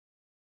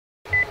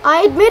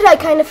I admit I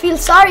kind of feel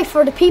sorry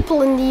for the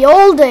people in the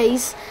old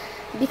days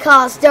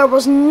because there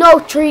was no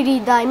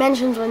 3D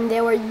dimensions when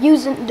they were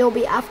using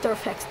Adobe After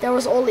Effects. There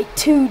was only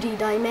 2D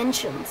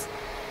dimensions.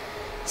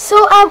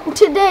 So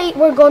today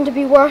we're going to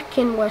be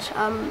working with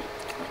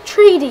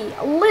 3D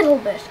a little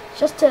bit,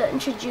 just to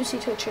introduce you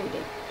to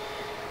 3D.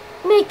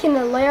 Making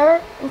a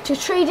layer into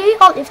 3D,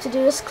 all you have to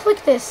do is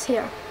click this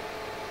here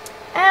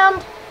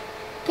and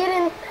get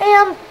in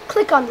and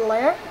click on the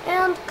layer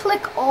and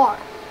click R.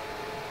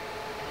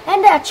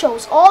 And that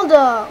shows all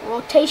the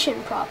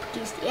rotation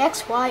properties, the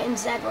X, Y, and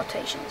Z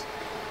rotations.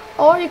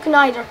 Or you can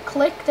either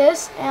click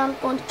this and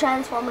go into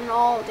transform and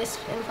all this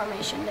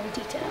information and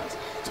details.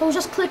 So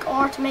just click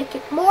R to make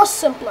it more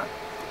simpler.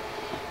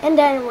 And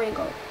there we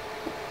go.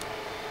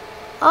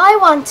 I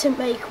want to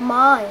make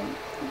mine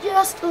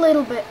just a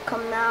little bit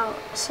come out.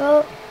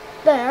 So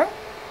there,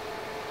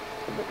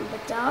 a little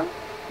bit down.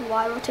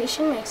 Y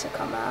rotation makes it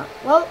come out.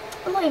 Well,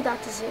 I'll leave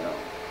that to 0.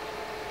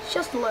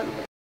 Just a little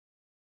bit.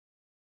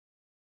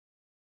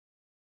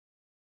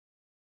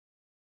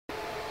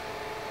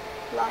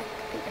 Like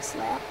this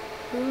layer.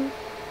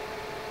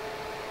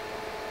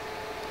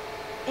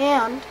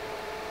 And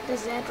the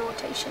Z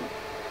rotation.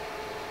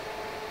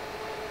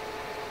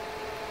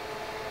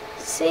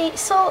 See,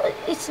 so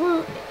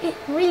it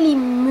really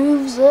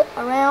moves it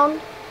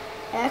around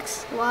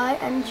X, Y,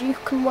 and you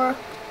can work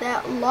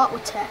that a lot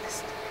with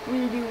text.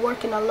 We'll be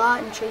working a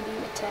lot in 3D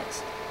with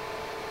text.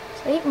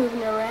 See, moving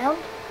it around,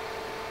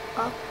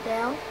 up,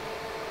 down,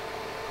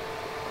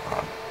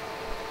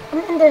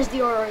 and then there's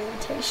the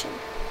orientation.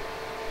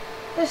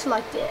 Just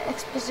like the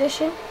X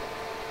position,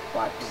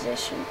 Y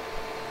position,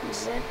 and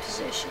Z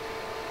position.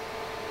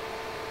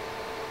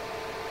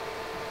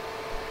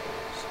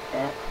 So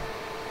that.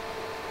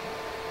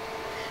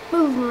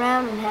 Moving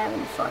around and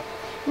having fun.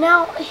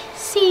 Now,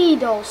 see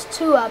those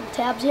two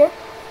tabs here?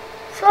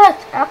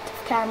 Select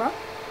Active Camera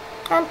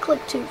and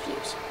click 2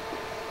 views.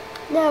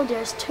 Now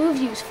there's 2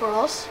 views for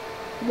us.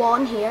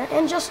 One here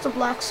and just the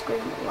black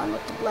screen. One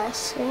with the black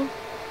screen.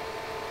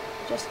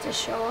 Just to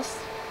show us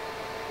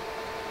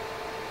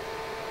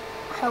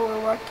how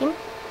we're working.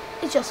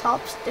 It just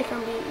helps. There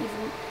can be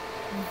even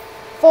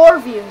 4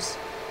 views.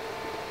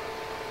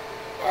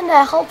 And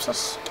that helps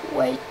us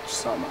way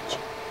so much.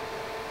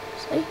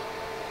 See?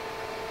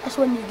 That's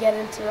when you get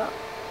into the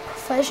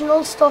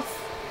professional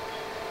stuff.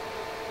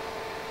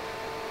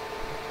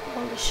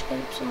 All the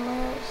shapes and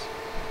layers.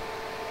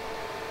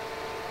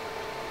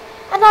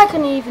 And I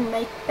can even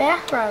make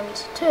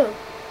backgrounds too.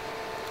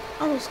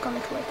 I'm just gonna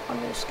click on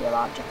New Scale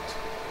Object.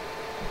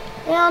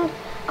 And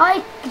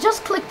I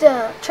just click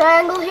the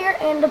triangle here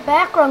and the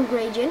background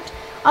gradient.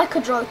 I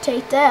could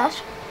rotate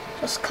that.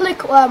 Just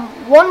click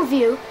one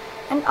view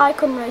and I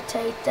can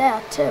rotate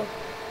that too.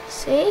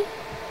 See?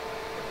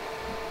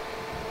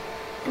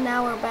 And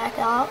now we're back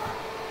out.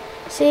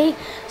 See?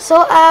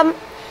 So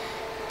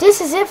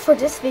this is it for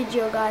this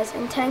video, guys,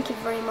 and thank you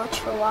very much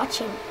for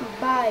watching.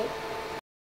 Bye.